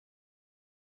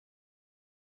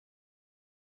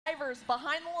drivers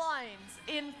behind the lines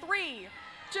in 3,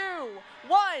 2,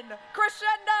 1,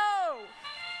 crescendo!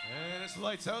 And it's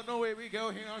lights out and away we go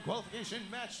here on qualification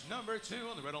match number 2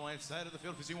 on the Red Alliance side of the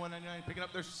field. 5199 picking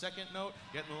up their second note,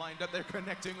 getting lined up. They're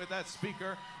connecting with that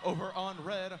speaker over on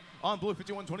red. On blue,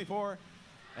 5124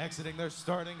 exiting their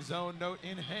starting zone, note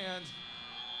in hand.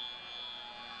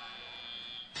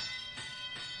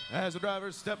 As the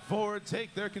drivers step forward,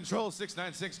 take their control,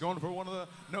 696 going for one of the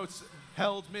notes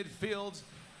held midfield.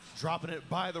 Dropping it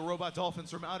by the Robot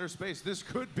Dolphins from outer space. This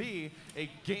could be a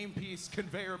game piece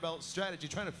conveyor belt strategy,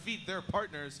 trying to feed their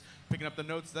partners, picking up the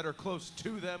notes that are close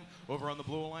to them over on the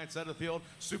Blue Alliance side of the field.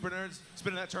 Super Nerds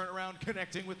spinning that turn around,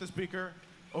 connecting with the speaker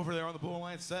over there on the Blue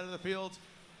Alliance side of the field.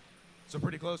 It's a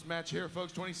pretty close match here,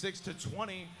 folks,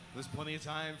 26-20. There's plenty of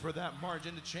time for that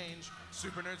margin to change.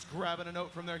 Super Nerds grabbing a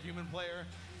note from their human player.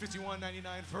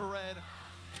 5199 for red.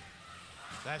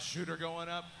 That shooter going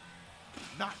up.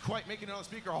 Not quite making it on the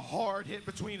speaker. A hard hit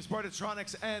between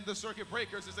Spartatronics and the Circuit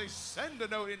Breakers as they send a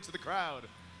note into the crowd.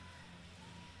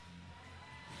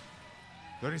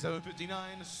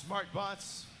 3759, Smart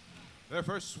Bots. Their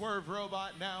first swerve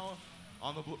robot now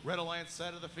on the Red Alliance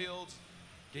side of the field.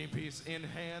 Game piece in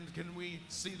hand. Can we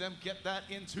see them get that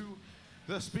into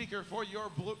the speaker for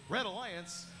your Red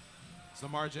Alliance? So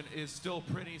the margin is still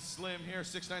pretty slim here.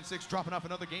 696 dropping off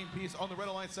another game piece on the Red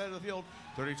Alliance side of the field.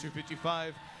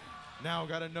 3255. Now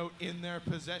got a note in their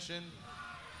possession.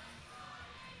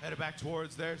 Headed back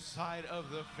towards their side of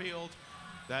the field.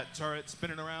 That turret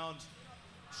spinning around,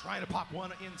 trying to pop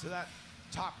one into that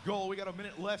top goal. We got a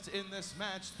minute left in this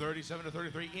match.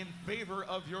 37-33 in favor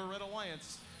of your Red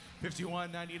Alliance.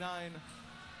 5199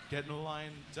 getting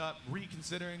lined up,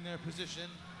 reconsidering their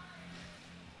position.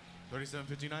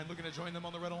 3759 looking to join them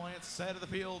on the Red Alliance side of the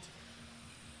field.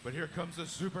 But here comes the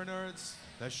Super Nerds.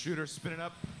 That shooter spinning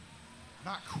up.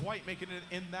 Not quite making it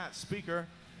in that speaker.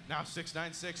 Now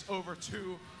 696 over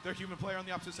to their human player on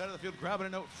the opposite side of the field, grabbing a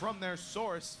note from their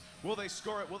source. Will they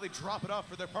score it? Will they drop it off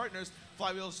for their partners?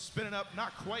 Flywheels spinning up,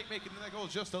 not quite making that goal,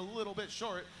 just a little bit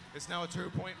short. It's now a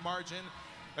 2-point margin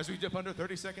as we dip under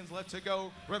 30 seconds left to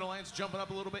go. Red Alliance jumping up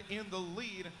a little bit in the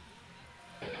lead.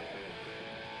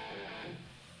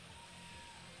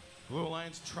 Blue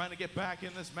Alliance trying to get back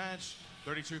in this match.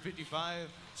 32-55,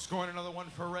 scoring another one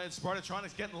for red.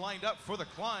 Spartatronics getting lined up for the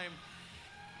climb.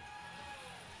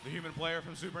 The human player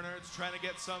from Super Nerds trying to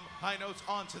get some high notes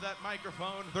onto that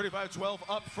microphone. 35-12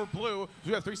 up for blue.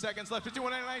 We have 3 seconds left.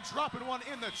 51-99 dropping one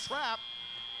in the trap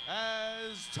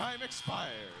as time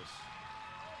expires.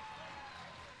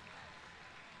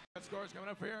 That score is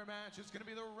coming up for your match. It's going to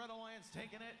be the Red Alliance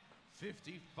taking it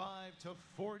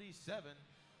 55-47.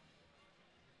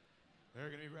 They're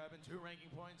going to be grabbing 2 ranking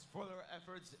points for their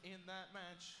efforts in that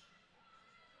match.